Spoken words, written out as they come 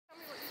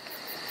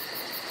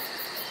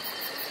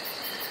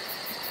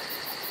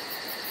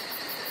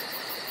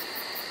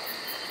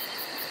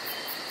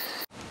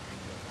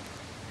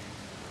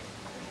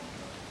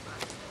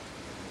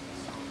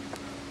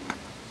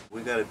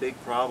We got a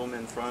big problem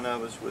in front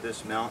of us with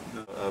this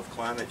mountain of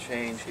climate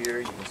change here.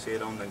 You can see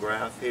it on the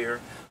graph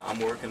here. I'm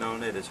working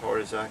on it as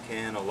hard as I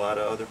can. A lot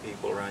of other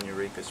people around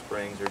Eureka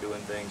Springs are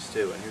doing things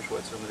too, and here's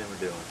what some of them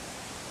are doing.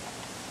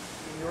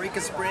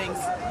 Eureka Springs,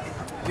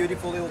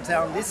 beautiful little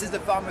town. This is the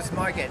farmers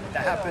market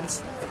that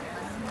happens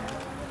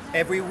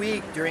every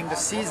week during the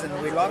season.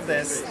 We love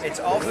this.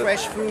 It's all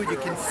fresh food. You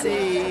can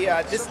see,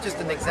 this is just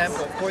an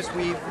example. Of course,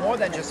 more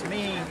than just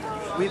meat,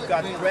 we've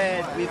got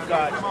bread, we've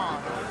got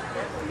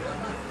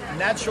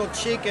natural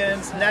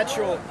chickens,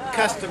 natural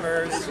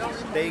customers.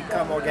 They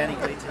come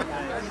organically too.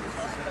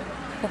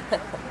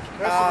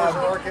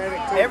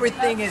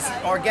 Everything is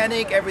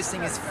organic,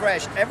 everything is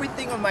fresh.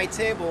 Everything on my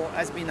table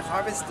has been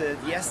harvested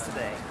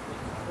yesterday.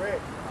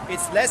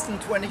 It's less than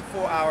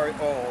 24 hours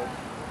old,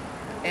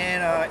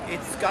 and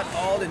it's got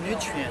all the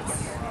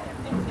nutrients.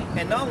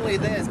 And not only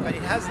this, but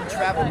it hasn't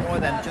traveled more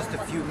than just a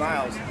few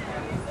miles.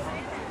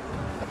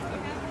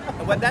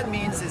 And what that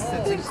means is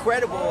it's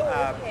incredible.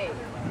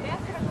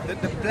 The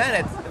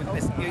planet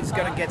is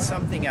going to get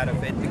something out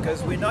of it,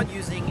 because we're not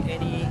using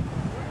any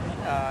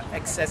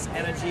excess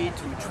energy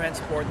to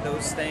transport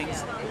those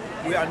things.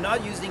 We are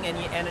not using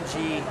any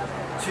energy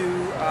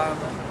to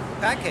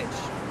package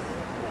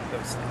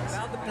those things.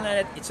 About the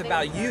planet, it's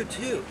about you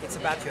too. It's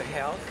about your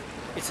health.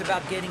 It's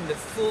about getting the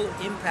full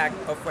impact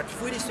of what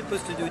food is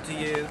supposed to do to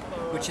you,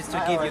 which is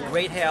to give you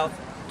great health,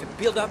 to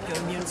build up your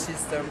immune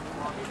system,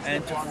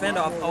 and to fend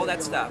off all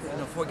that stuff. You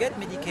know, forget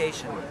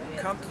medication.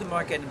 Come to the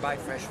market and buy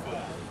fresh food.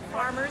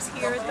 Farmers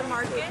here at the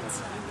market.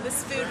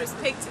 This food was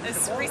picked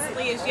as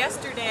recently as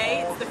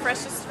yesterday. It's the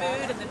freshest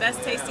food and the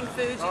best tasting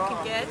food you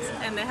can get,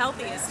 and the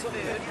healthiest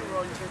food.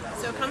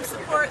 So come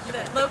support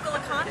the local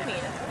economy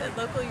at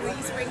the local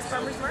Eureka Springs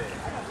Farmers Market.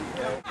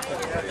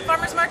 The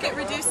farmers market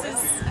reduces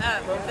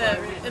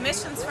the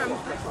emissions from the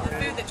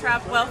food that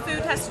travel. Well, food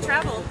has to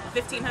travel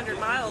 1,500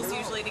 miles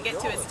usually to get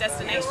to its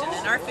destination,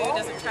 and our food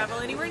doesn't travel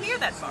anywhere near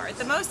that far. At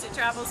the most, it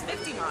travels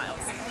 50 miles,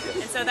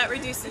 and so that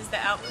reduces the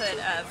output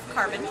of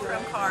carbon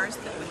from cars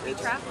that would be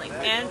traveling,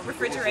 and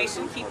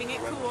refrigeration, keeping it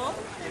cool.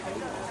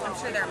 I'm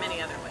sure there are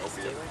many other ways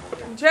too.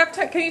 Jeff,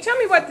 can you tell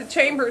me what the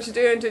Chamber is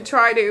doing to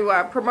try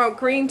to promote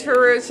green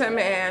tourism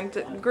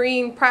and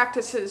green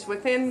practices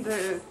within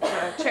the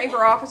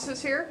Chamber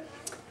offices here?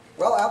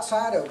 Well,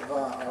 outside of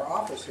our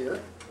office here,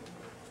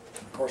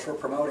 of course, we're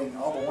promoting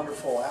all the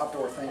wonderful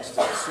outdoor things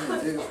to see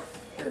and do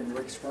here in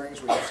Eureka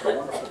Springs. We have some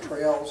wonderful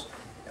trails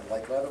at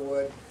Lake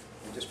Leatherwood.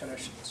 We just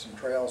finished some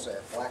trails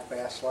at Black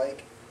Bass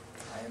Lake.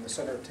 In the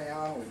center of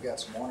town, we've got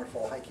some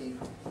wonderful hiking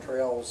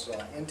trails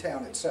in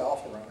town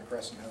itself, around the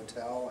Crescent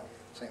Hotel,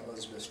 St.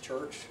 Elizabeth's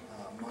Church,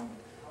 among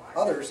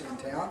others in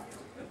town.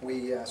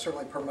 We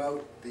certainly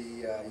promote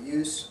the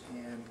use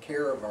and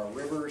care of our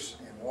rivers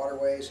and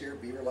waterways here,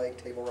 Beaver Lake,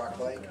 Table Rock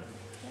Lake.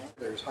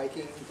 There's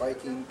hiking,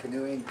 biking,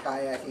 canoeing,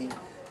 kayaking,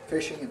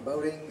 fishing, and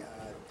boating.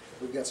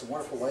 We've got some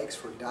wonderful lakes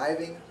for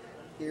diving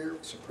here,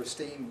 some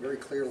pristine, very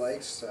clear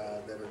lakes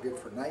that are good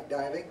for night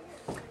diving.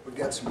 We've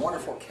got some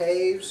wonderful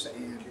caves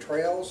and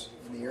trails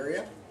in the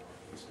area.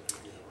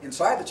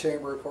 Inside the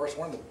Chamber, of course,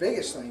 one of the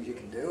biggest things you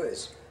can do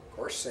is, of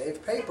course,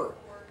 save paper.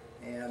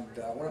 And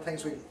one of the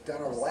things we've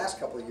done over the last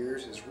couple of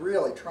years is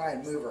really try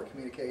and move our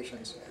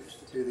communications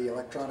to the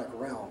electronic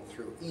realm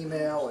through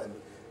email and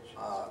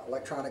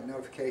electronic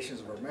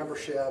notifications of our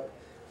membership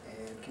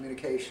and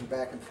communication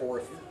back and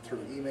forth through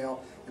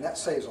email. And that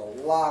saves a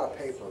lot of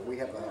paper. We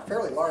have a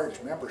fairly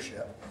large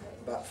membership,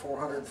 about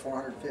 400,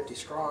 450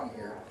 strong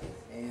here,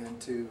 and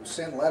to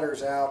send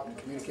letters out and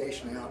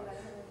communication out,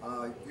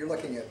 you're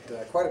looking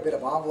at quite a bit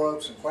of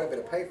envelopes and quite a bit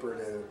of paper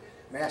to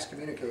mass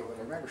communicate with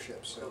our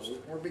membership. So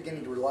we're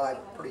beginning to rely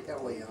pretty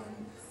heavily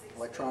on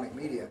electronic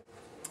media.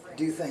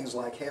 Do things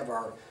like have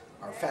our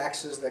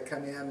faxes that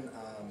come in,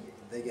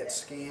 they get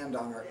scanned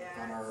on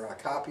our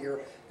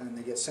copier, and then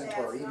they get sent to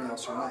our email,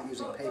 so we're not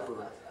using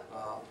paper,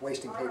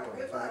 wasting paper on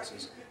the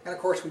faxes. And of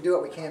course we do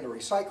what we can to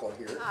recycle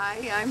here.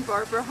 Hi, I'm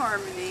Barbara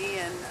Harmony,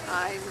 and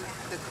I'm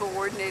the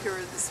coordinator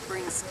of the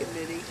Springs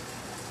Committee.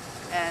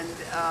 And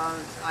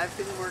I've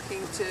been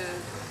working to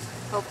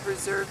help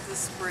preserve the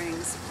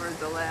springs for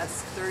the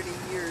last 30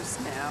 years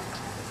now.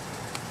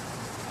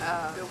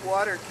 The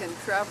water can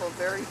travel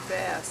very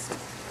fast,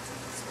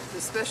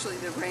 especially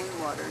the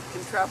rainwater. It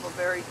can travel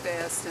very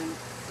fast and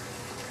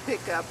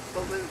pick up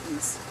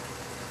pollutants.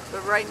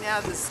 But right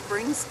now the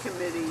Springs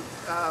Committee,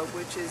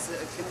 which is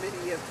a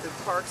committee of the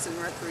Parks and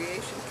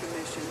Recreation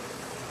Commission,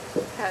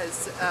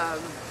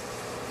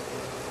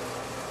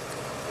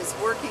 is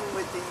working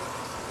with the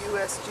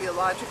U.S.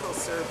 Geological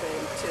Survey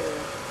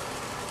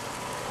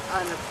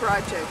on a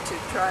project to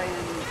try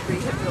and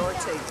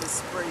rehabilitate the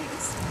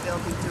springs. They'll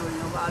be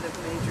doing a lot of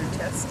major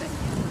testing.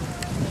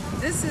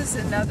 This is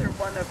another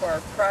one of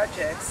our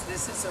projects.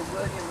 This is a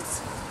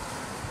Williams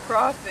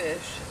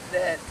crawfish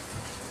that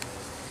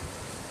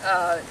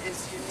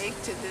is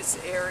unique to this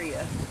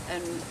area,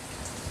 and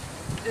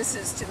this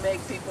is to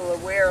make people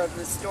aware of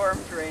the storm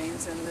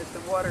drains and that the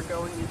water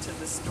going into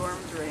the storm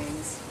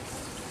drains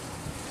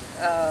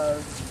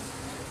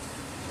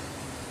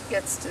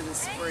gets to the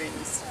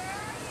springs.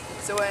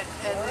 So, and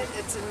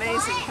it's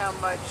amazing how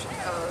much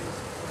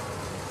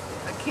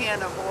a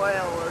can of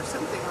oil or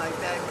something like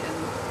that can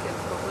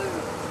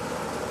pollute.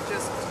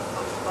 Just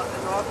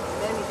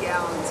many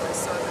gallons. I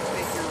saw the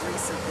figure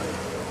recently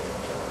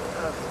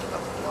of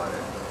water.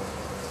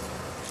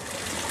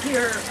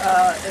 Here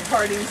at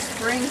Harding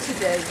Spring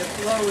today, the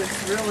flow is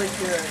really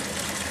good.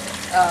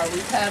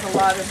 We've had a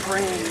lot of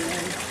rain,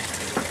 and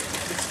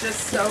it's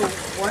just so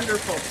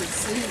wonderful to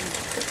see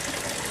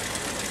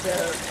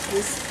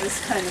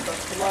this kind of a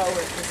flow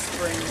at the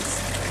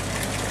springs.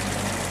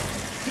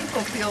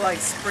 People feel like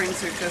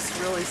springs are just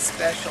really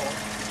special.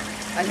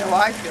 I know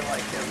I feel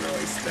like they're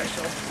really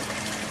special.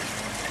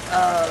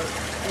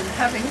 And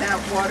having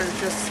that water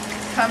just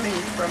coming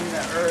from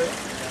the earth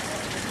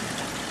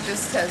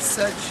just has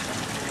such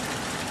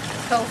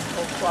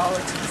healthful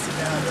qualities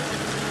about it.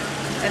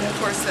 And of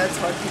course that's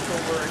why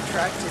people were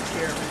attracted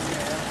here in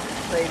the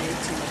late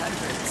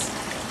 1800s.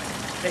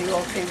 They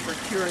all came for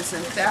cures,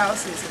 and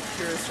thousands of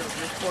cures were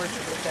reported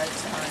at that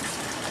time.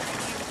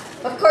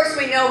 Of course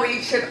we know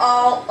we should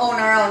all own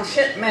our own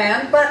shit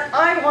man, but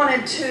I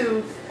wanted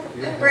to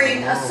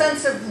bring a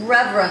sense of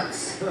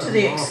reverence to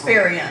the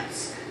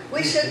experience.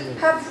 We should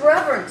have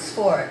reverence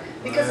for it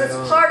because it's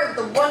part of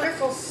the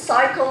wonderful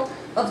cycle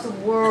of the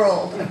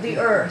world, of the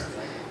earth.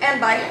 And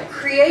by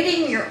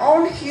creating your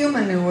own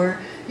humanure,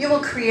 you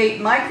will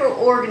create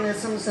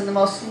microorganisms in the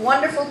most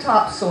wonderful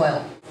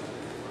topsoil.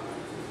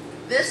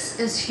 This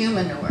is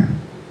humanure.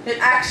 It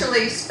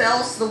actually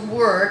spells the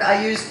word.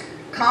 I used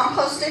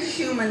composted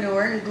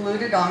humanure and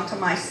glued it onto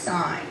my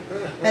sign.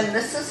 And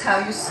this is how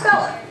you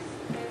spell it.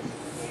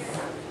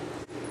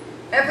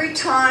 Every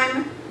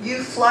time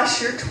you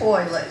flush your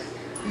toilet,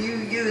 you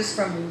use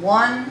from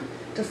 1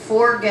 to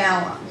 4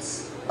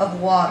 gallons of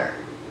water.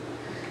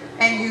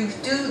 And you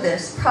do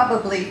this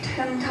probably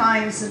 10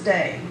 times a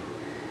day.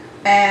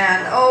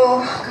 And,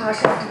 oh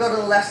gosh, I have to go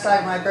to the left side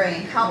of my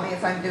brain. Help me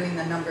if I'm doing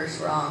the numbers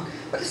wrong.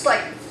 But it's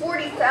like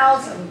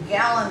 40,000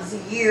 gallons a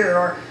year,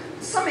 or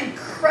some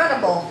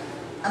incredible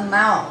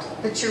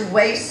amount that you're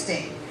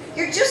wasting.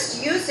 You're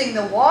just using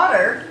the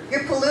water,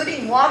 you're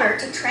polluting water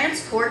to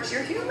transport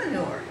your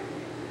humanure.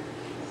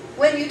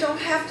 When you don't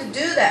have to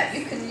do that,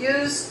 you can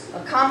use a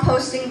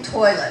composting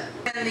toilet.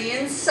 When the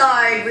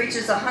inside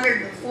reaches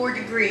 104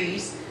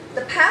 degrees,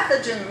 the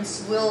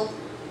pathogens will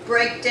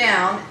break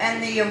down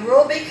and the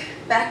aerobic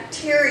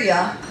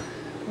bacteria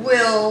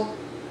will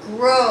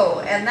grow,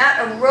 and that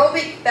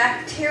aerobic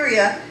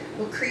bacteria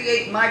will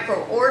create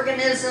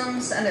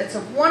microorganisms, and it's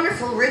a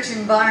wonderful, rich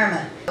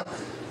environment.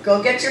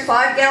 Go get your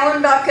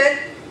 5-gallon bucket,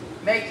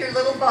 make your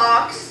little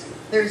box.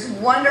 There's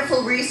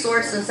wonderful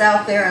resources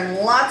out there and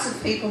lots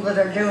of people that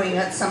are doing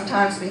it,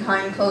 sometimes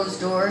behind closed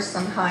doors,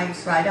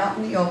 sometimes right out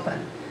in the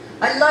open.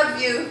 I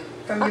love you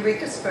from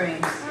Eureka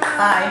Springs.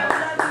 Bye.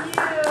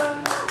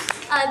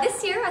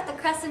 This year at the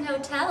Crescent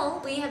Hotel,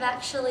 we have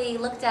actually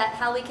looked at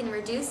how we can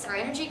reduce our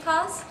energy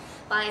costs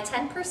by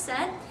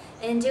 10%.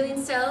 In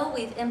doing so,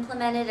 we've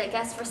implemented a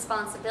guest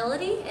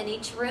responsibility in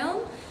each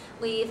room.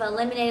 We've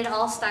eliminated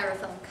all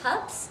styrofoam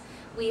cups.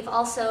 We've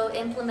also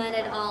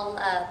implemented all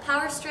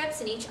power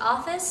strips in each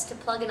office to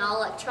plug in all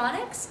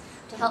electronics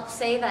to help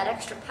save that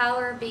extra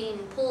power being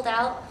pulled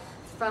out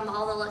from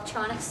all the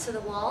electronics to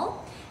the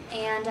wall.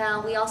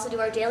 And we also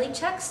do our daily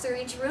checks through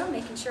each room,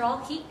 making sure all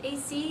heat,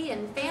 AC,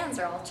 and fans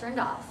are all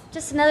turned off.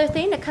 Just another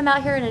thing to come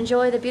out here and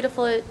enjoy the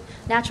beautiful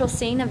natural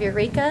scene of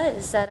Eureka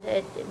is that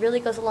it really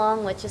goes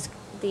along with just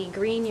the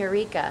green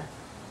Eureka.